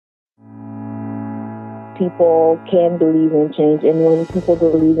people can believe in change, and when people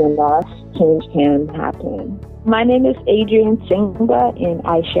believe in us, change can happen. My name is Adrienne Tingba, and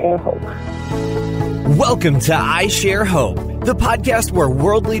I share hope. Welcome to I Share Hope, the podcast where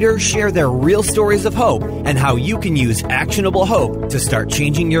world leaders share their real stories of hope and how you can use actionable hope to start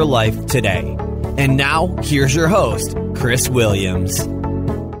changing your life today. And now, here's your host, Chris Williams.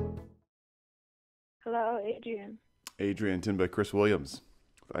 Hello, Adrienne. Adrienne Tingba, Chris Williams.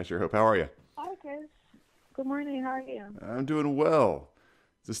 I Share Hope. How are you? Hi, Chris. Good morning. How are you? I'm doing well.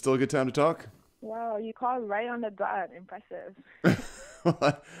 Is this still a good time to talk? Wow, you called right on the dot. Impressive.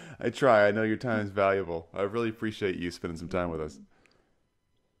 Well, I try. I know your time is valuable. I really appreciate you spending some time with us.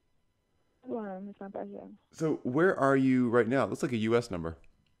 Well, it's my pleasure. So where are you right now? It looks like a U.S. number.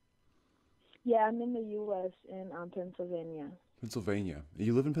 Yeah, I'm in the U.S. in Pennsylvania. Pennsylvania.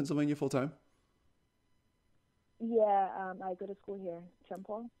 You live in Pennsylvania full time? Yeah, I go to school here,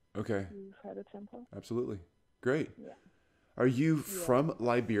 Temple. Okay. You've heard of Temple? Absolutely. Great. Yeah. Are you from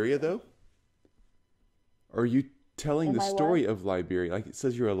Liberia, though? Or are you telling the story of Liberia? Like it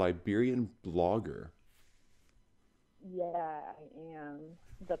says you're a Liberian blogger. Yeah, I am.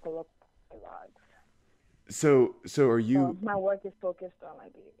 The colloquial blogs. So are you... So my work is focused on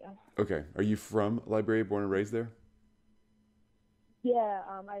Liberia. Okay. Are you from Liberia, born and raised there? Yeah,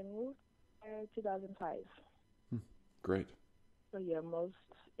 I moved there in 2005. Great. So yeah,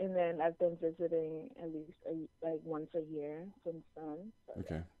 and then I've been visiting at least once a year since then. So,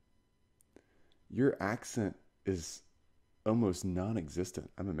 okay. Your accent is almost non-existent.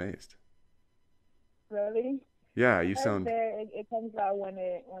 I'm amazed. Really? Yeah, you sound... It comes out when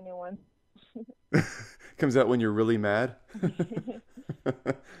it wants. Comes out when you're really mad?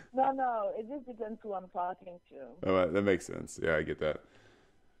 No, it just depends who I'm talking to. Oh, that makes sense. Yeah, I get that.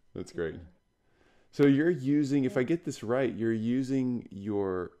 That's great. So you're using, if I get this right, you're using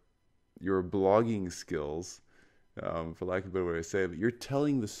your blogging skills, for lack of a better way to say it, but you're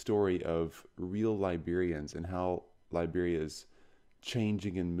telling the story of real Liberians and how Liberia is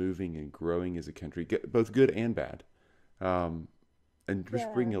changing and moving and growing as a country, both good and bad. And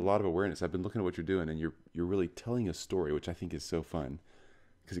just bringing a lot of awareness. I've been looking at what you're doing, and you're really telling a story, which I think is so fun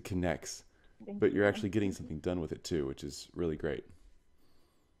because it connects. But you're actually getting something done with it too, which is really great.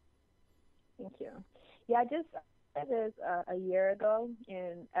 Thank you. Yeah, I just did this a year ago,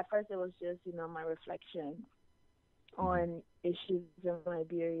 and at first it was just, my reflection on issues in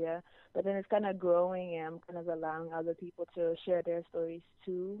Liberia, but then it's kind of growing, and I'm kind of allowing other people to share their stories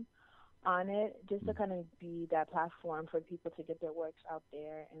too on it, just to kind of be that platform for people to get their works out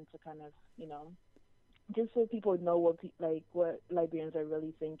there and to kind of, just so people know what Liberians are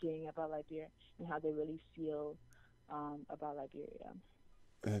really thinking about Liberia and how they really feel about Liberia.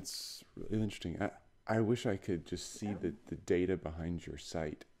 That's really interesting. I wish I could just see the data behind your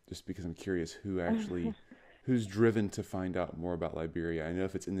site, just because I'm curious who's driven to find out more about Liberia. I know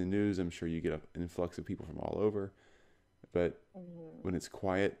if it's in the news, I'm sure you get an influx of people from all over. But when it's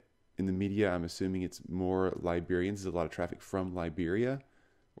quiet in the media, I'm assuming it's more Liberians. There's a lot of traffic from Liberia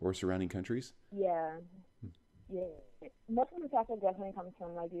or surrounding countries. Yeah. Most of the traffic definitely comes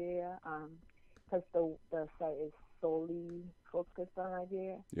from Liberia, because the site is solely focused on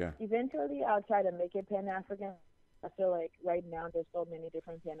Liberia. Yeah. Eventually, I'll try to make it Pan-African. I feel like right now there's so many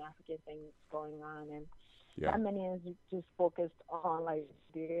different Pan-African things going on, and not many is just focused on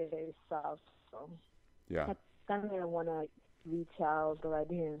Liberia itself. So I kind of want to retell the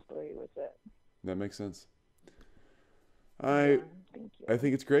Liberian story with it. That makes sense. Thank you. I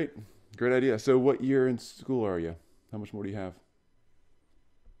think it's great. Great idea. So what year in school are you? How much more do you have?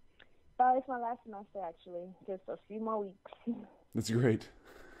 It's my last semester, actually. Just a few more weeks. That's great.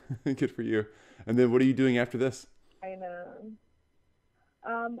 Good for you. And then what are you doing after this? I know.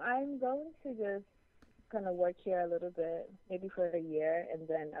 I'm going to just kind of work here a little bit, maybe for a year, and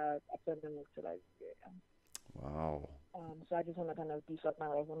then after I move to Liberia. Wow. So I just want to kind of beef up my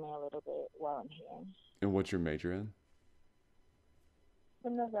resume a little bit while I'm here. And what's your major in?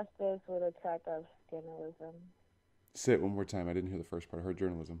 Criminal justice with a track of journalism. Say it one more time. I didn't hear the first part. I heard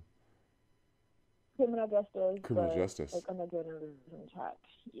journalism. Criminal justice. Criminal justice. Like on the journalism track.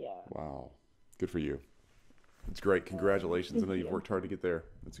 Yeah. Wow. Good for you. It's great. Congratulations. I know you've worked hard to get there.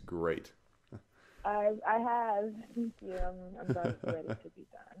 That's great. I have. Thank you. I'm about ready to be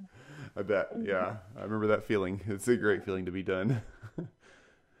done. I bet. Yeah. I remember that feeling. It's a great feeling to be done.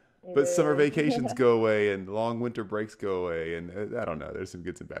 But summer vacations go away and long winter breaks go away. And I don't know. There's some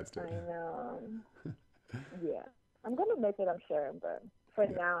goods and bads to it. I know. Yeah. I'm going to make it, I'm sure. But for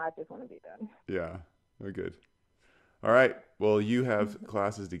now, I just want to be done. Yeah. Oh, good. All right. Well, you have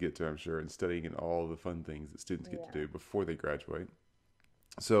classes to get to, I'm sure, and studying and all the fun things that students get to do before they graduate.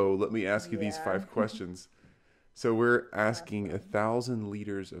 So let me ask you these Yeah. 5 questions. So we're asking Awesome. 1,000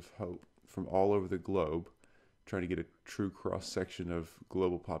 leaders of hope from all over the globe, trying to get a true cross section of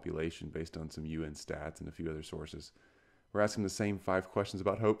global population based on some UN stats and a few other sources. We're asking the same 5 questions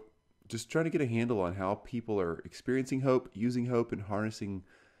about hope, just trying to get a handle on how people are experiencing hope, using hope, and harnessing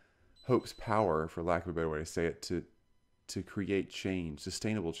hope's power, for lack of a better way to say it, to create change,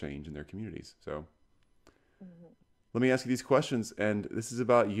 sustainable change in their communities. So Hmm. let me ask you these questions, and this is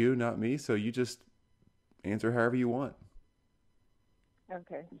about you, not me. So you just answer however you want.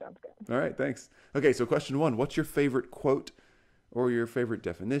 Okay, sounds good. All right, thanks. Okay, so question 1: what's your favorite quote, or your favorite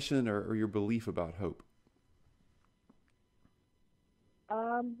definition, or your belief about hope?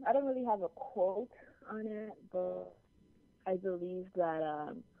 I don't really have a quote on it, but I believe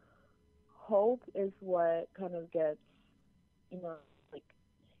that hope is what kind of gets, like,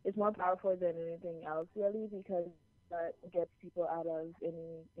 it's more powerful than anything else, really, because that gets people out of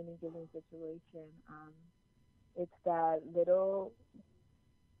any given situation. It's that little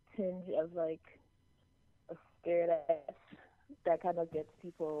tinge of like a scared ass that kind of gets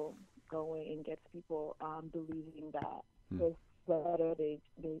people going and gets people believing that Hmm. there's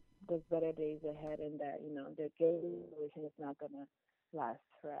there's better days ahead, and that their situation is not gonna last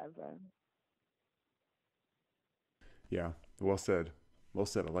forever. Yeah, well said. Well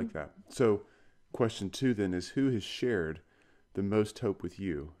said. I like that. So, question 2 then is, who has shared the most hope with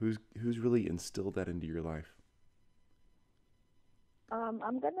you? Who's really instilled that into your life?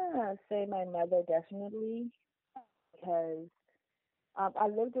 I'm gonna say my mother, definitely, because I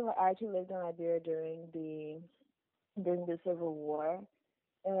actually lived in Liberia during the Civil War,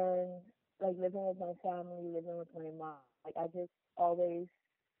 and like living with my family, living with my mom, like I just always,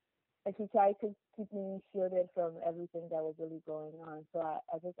 like, she tried to keep me shielded from everything that was really going on. So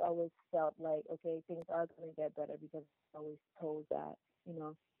I just always felt like, okay, things are gonna get better, because I was always told that,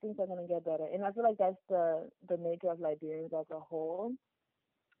 things are gonna get better. And I feel like that's the nature of Liberians as a whole.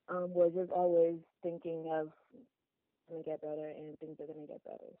 We're just always thinking of gonna get better and things are gonna get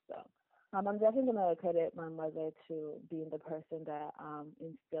better. So I'm definitely gonna credit my mother to being the person that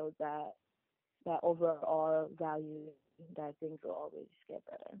instilled that overall value that things will always get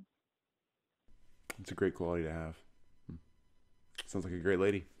better. It's a great quality to have. Hmm. Sounds like a great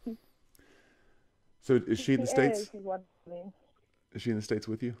lady. So, is she in She the is. States? She's one of me. Is she in the States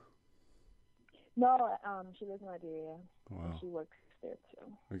with you? No, she lives in Liberia and Wow. she works there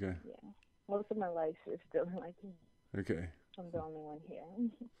too. Okay. Yeah. Most of my life is still in Liberia. Okay. I'm the only one here.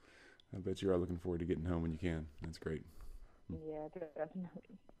 I bet you are looking forward to getting home when you can. That's great. Yeah,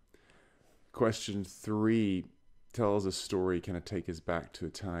 definitely. Question 3 tells a story, kind of take us back to a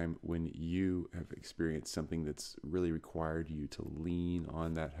time when you have experienced something that's really required you to lean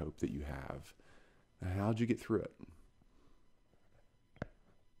on that hope that you have. How'd you get through it?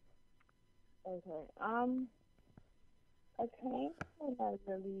 Okay. A time when I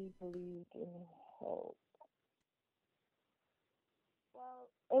really believed in hope. Well,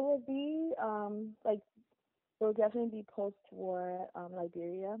 it would be like it would definitely be post-war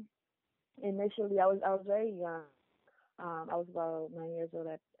Liberia. Initially, I was very young. I was about 9 years old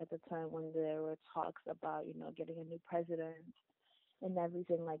at the time when there were talks about getting a new president and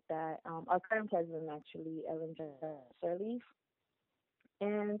everything like that. Our current president, actually, Ellen Sirleaf.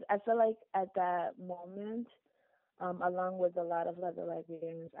 And I feel like at that moment, along with a lot of other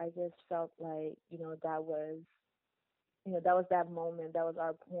Liberians, I just felt like that was that moment. That was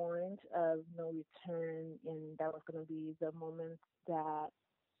our point of no return, and that was going to be the moment that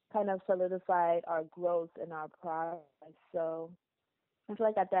kind of solidified our growth and our progress. So I feel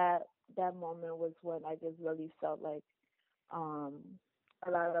like at that moment was when I just really felt like um,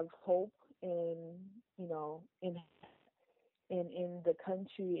 a lot of hope in you know in the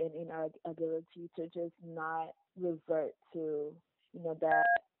country and in our ability to just not revert to that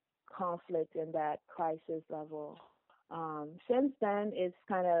conflict and that crisis level. Since then, it's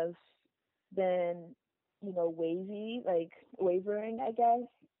kind of been wavy, like wavering, I guess,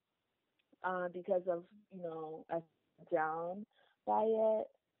 because of I down by it.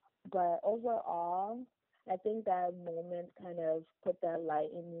 But overall, I think that moment kind of put that light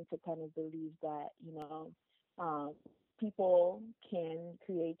in me to kind of believe that um, people can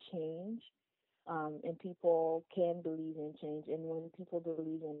create change, and people can believe in change. And when people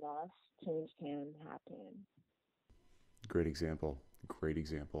believe in us, change can happen. Great example. Great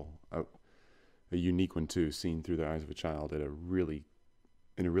example. A unique one too, seen through the eyes of a child in a really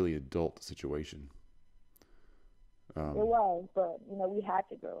adult situation. It was, but we had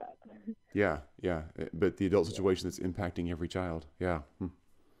to grow up. Yeah, yeah. But the adult Yeah. situation that's impacting every child. Yeah.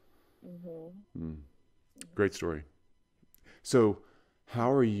 Mhm. Hmm. Great story. So, How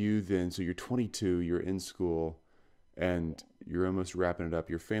are you then? So you're 22, you're in school, and you're almost wrapping it up.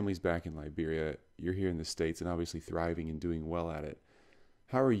 Your family's back in Liberia. You're here in the States and obviously thriving and doing well at it.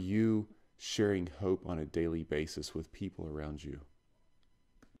 How are you sharing hope on a daily basis with people around you?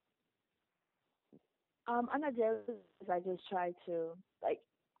 On a daily basis, I just try to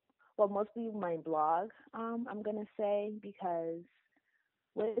mostly my blog. I'm gonna say because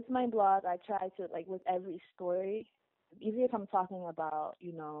with my blog, I try to with every story, even if I'm talking about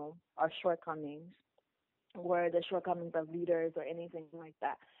our shortcomings or the shortcomings of leaders or anything like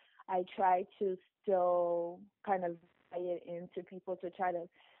that, I try to still kind of tie it into people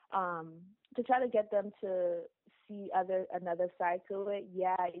um to try to get them to see another side to it.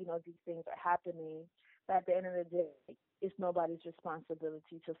 Yeah, these things are happening, but at the end of the day, it's nobody's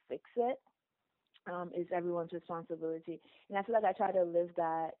responsibility to fix it. It's everyone's responsibility. And I feel like I try to live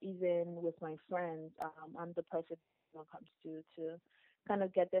that even with my friends. I'm the person when it comes to kind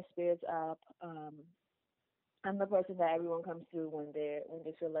of get their spirits up. I'm the person that everyone comes to when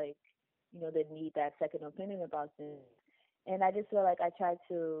they feel like, they need that second opinion about things. And I just feel like I try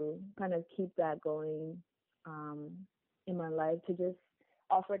to kind of keep that going um, in my life, to just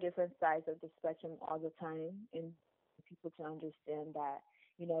offer different sides of the spectrum all the time, and people to understand that,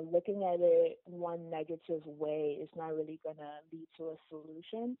 looking at it one negative way is not really going to lead to a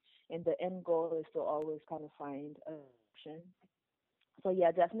solution. And the end goal is to always kind of find a solution. So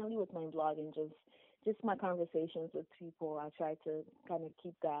yeah, definitely with my blog and just my conversations with people, I try to kind of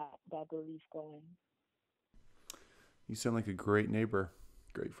keep that belief going. You sound like a great neighbor,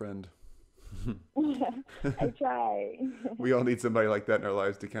 great friend. I try. We all need somebody like that in our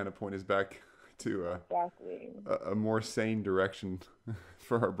lives to kind of point us back to Exactly. a more sane direction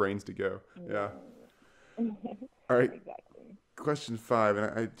for our brains to go. Yeah. All right. Exactly. Question 5,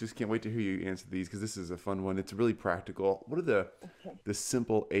 and I just can't wait to hear you answer these because this is a fun one. It's really practical. What are the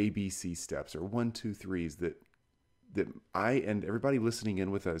simple ABC steps or 1, 2, 3s that I and everybody listening in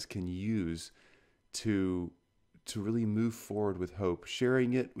with us can use to really move forward with hope,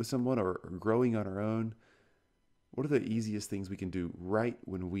 sharing it with someone or growing on our own? What are the easiest things we can do right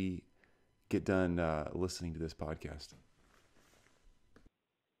when we get done listening to this podcast?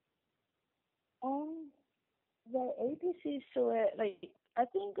 The ABCs to it, I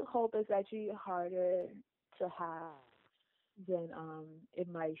think hope is actually harder to have than it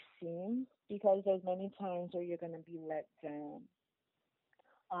might seem, because there's many times where you're gonna be let down.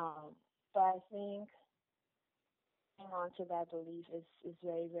 But I think hanging on to that belief is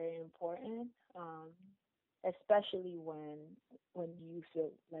very, very important. Especially when you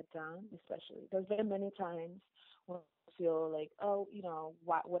feel let down. Especially there's been many times when I feel like, oh,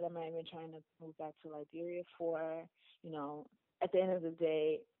 what am I even trying to move back to Liberia for? At the end of the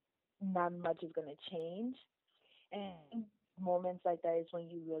day, not much is gonna change. And moments like that is when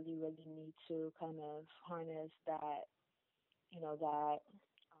you really, really need to kind of harness that, that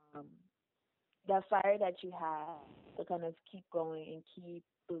um, that fire that you have to kind of keep going and keep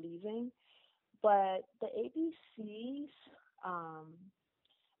believing. But the ABCs, um,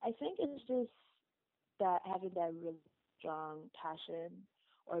 I think it's just that having that really strong passion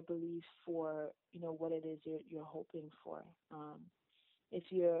or belief for what it is you're hoping for. If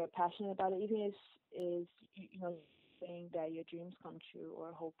you're passionate about it, even if is saying that your dreams come true,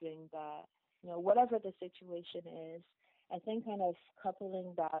 or hoping that whatever the situation is, I think kind of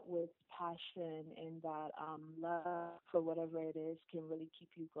coupling that with passion and that love for whatever it is can really keep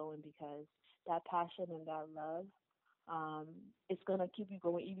you going, because that passion and that love, um, it's going to keep you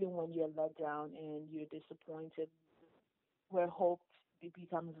going even when you're let down and you're disappointed, where hope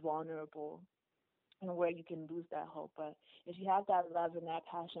becomes vulnerable and where you can lose that hope. But if you have that love and that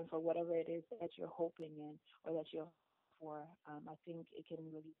passion for whatever it is that you're hoping in or that you're for, I think it can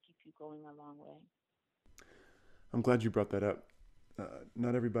really keep you going a long way. I'm glad you brought that up.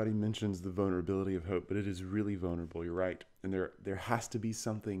 Not everybody mentions the vulnerability of hope, but it is really vulnerable. You're right. And there has to be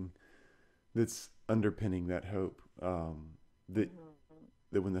something that's underpinning that hope, that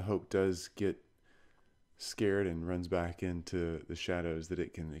when the hope does get scared and runs back into the shadows, that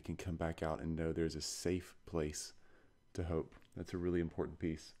it can come back out and know there's a safe place to hope. That's a really important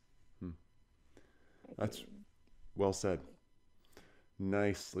piece. That's well said.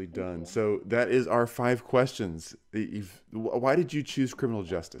 Nicely done. So that is our 5 questions. Why did you choose criminal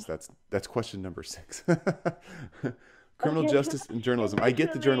justice? That's question number 6. Criminal justice and journalism. I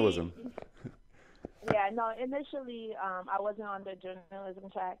get the journalism. Yeah, no, initially I wasn't on the journalism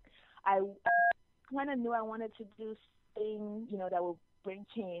track. I kind of knew I wanted to do something, that would bring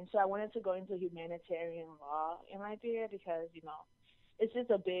change. So I wanted to go into humanitarian law in Liberia because, it's just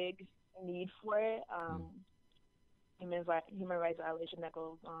a big need for it. human rights violation that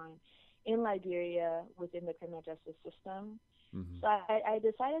goes on in Liberia within the criminal justice system. Mm-hmm. So I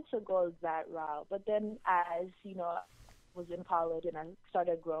decided to go that route. But then as, I was in college and I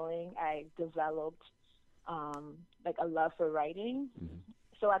started growing, I developed like a love for writing. Mm-hmm.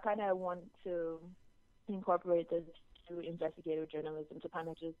 So I kind of want to incorporate this to investigative journalism to kind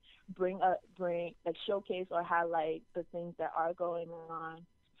of just bring like showcase or highlight the things that are going on.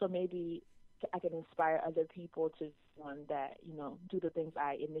 So maybe I can inspire other people to do the things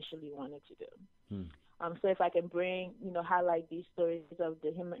I initially wanted to do. So if I can highlight these stories of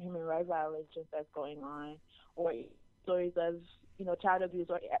the human rights violations that's going on, or stories of, child abuse,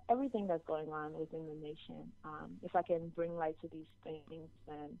 or everything that's going on within the nation, if I can bring light to these things,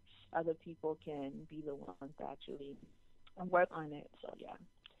 then other people can be the ones to actually work on it. So, yeah.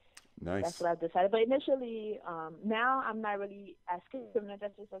 Nice. That's what I've decided. But initially, now I'm not really as criminal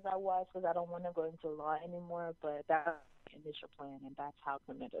justice as I was, because I don't want to go into law anymore, but that's the initial plan, and that's how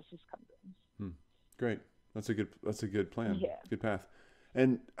criminal justice comes in. Great. That's a good plan. Yeah. Good path.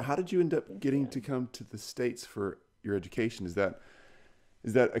 And how did you end up getting to come to the States for your education? Is that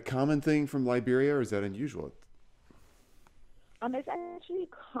a common thing from Liberia, or is that unusual? It's actually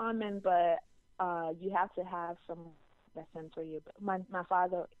common, but you have to have some lessons for you. My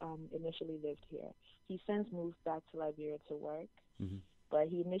father initially lived here. He since moved back to Liberia to work, but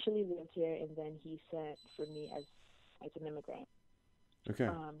he initially lived here, and then he sent for me as an immigrant. Okay.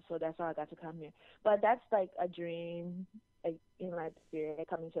 So that's how I got to come here. But that's like a dream, like in Liberia,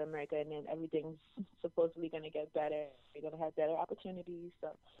 coming to America, and then everything's supposedly going to get better. You're going to have better opportunities.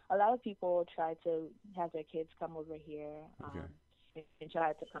 So a lot of people try to have their kids come over here, and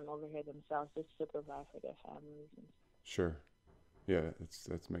try to come over here themselves just to provide for their families. Sure. Yeah,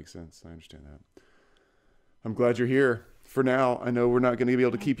 that makes sense. I understand that. I'm glad you're here for now. I know we're not going to be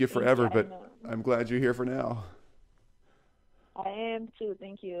able to keep you forever, but I'm glad you're here for now. I am too.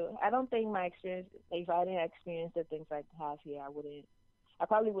 Thank you. I don't think my experience, if I didn't experience the things I have here, I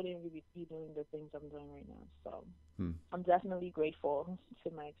probably wouldn't be doing the things I'm doing right now. So I'm definitely grateful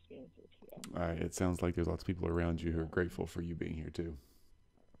to my experiences here. It sounds like there's lots of people around you who are grateful for you being here too.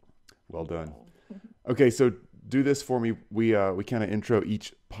 Well done. Okay, so do this for me. We kind of intro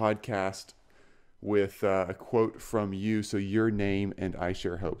each podcast with a quote from you. So your name and I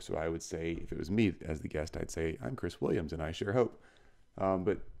Share Hope. So I would say, if it was me as the guest, I'd say, I'm Chris Williams and I share hope.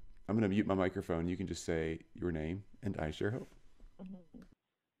 But I'm going to mute my microphone. You can just say your name and I share hope.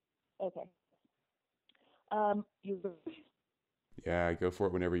 Okay. Yeah, go for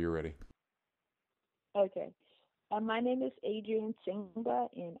it whenever you're ready. Okay. My name is Adrienne Tingba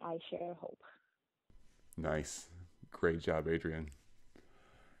and I share hope. Nice. Great job, Adrienne.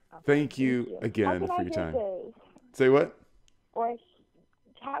 Thank you again for your time. Say what? Or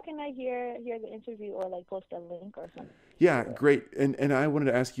how can I hear the interview, or like post a link or something? Yeah, great. And I wanted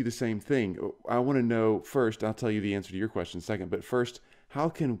to ask you the same thing. I want to know first, I'll tell you the answer to your question second, but first, how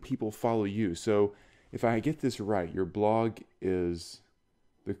can people follow you? So if I get this right, your blog is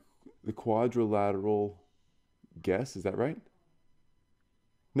the Quadrilateral Guess, is that right?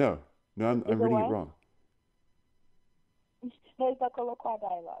 No, I'm reading it wrong. There's the colloquial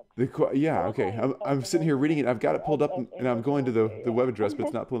dialogue. Yeah, okay. I'm sitting here reading it. I've got it pulled up, and I'm going to the web address, but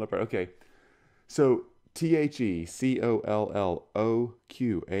it's not pulling up right. Okay. So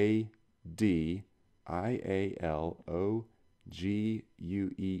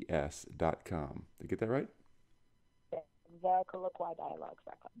TheColloquialDialogues.com. Did I get that right?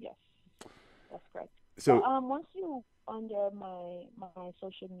 TheColloquialDialogues.com. Yes, that's correct. So once you under my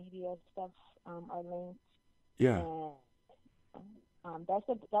social media stuff are linked. Yeah.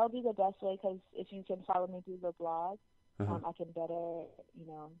 That'll be the best way, because if you can follow me through the blog, I can better,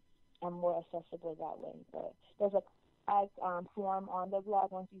 I'm more accessible that way. But there's a form on the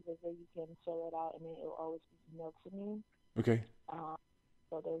blog. Once you visit, you can fill it out, and then it will always be emailed to me. Okay.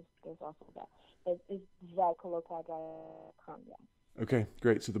 So there's also that. But it's TheColloquial.com, yeah. Okay,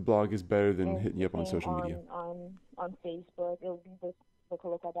 great. So the blog is better than hitting you up on social media. On Facebook, it'll be the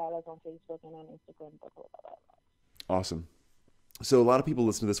Colloquial Dialogues on Facebook, and on Instagram, the Colloquial Dialogues. Awesome. So a lot of people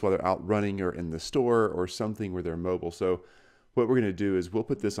listen to this while they're out running or in the store or something where they're mobile. So what we're going to do is we'll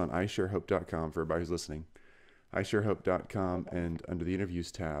put this on iShareHope.com for everybody who's listening. iShareHope.com, and under the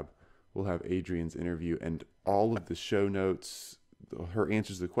interviews tab, we'll have Adrienne's interview and all of the show notes, her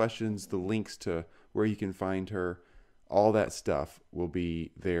answers to the questions, the links to where you can find her, all that stuff will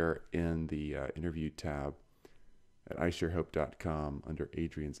be there in the interview tab at iShareHope.com under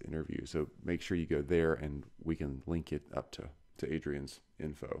Adrienne's interview. So make sure you go there, and we can link it up to Adrienne's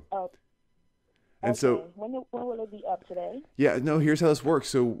info. Oh. And okay. so when will it be up today? Yeah, no, here's how this works.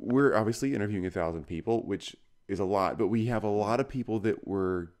 So we're obviously interviewing 1,000 people, which is a lot, but we have a lot of people that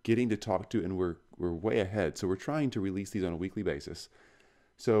we're getting to talk to, and we're way ahead. So we're trying to release these on a weekly basis.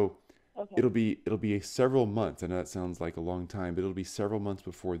 So it'll be several months. I know that sounds like a long time, but it'll be several months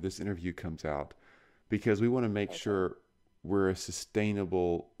before this interview comes out, because we want to make sure we're a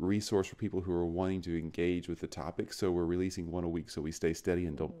sustainable resource for people who are wanting to engage with the topic. So we're releasing one a week so we stay steady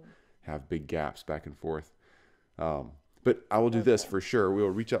and don't have big gaps back and forth. But I will do this for sure. We'll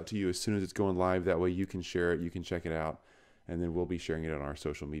reach out to you as soon as it's going live. That way you can share it, you can check it out, and then we'll be sharing it on our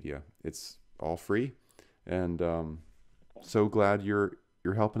social media. It's all free. And so glad you're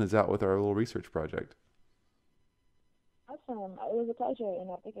helping us out with our little research project. Awesome. It was a pleasure, and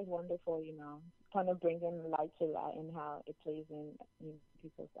I think it's wonderful, kind of bringing light to that and how it plays in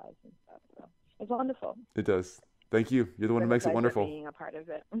people's lives and stuff. So it's wonderful. It does. Thank you. You're the one who makes it wonderful. Being a part of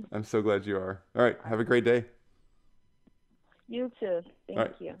it. I'm so glad you are. All right. Have a great day. You too.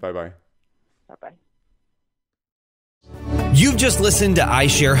 Thank you. Bye-bye. Bye-bye. You've just listened to I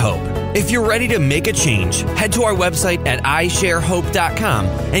Share Hope. If you're ready to make a change, head to our website at isharehope.com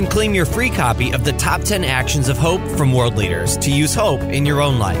and claim your free copy of the top 10 actions of hope from world leaders to use hope in your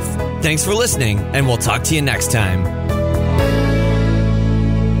own life. Thanks for listening, and we'll talk to you next time.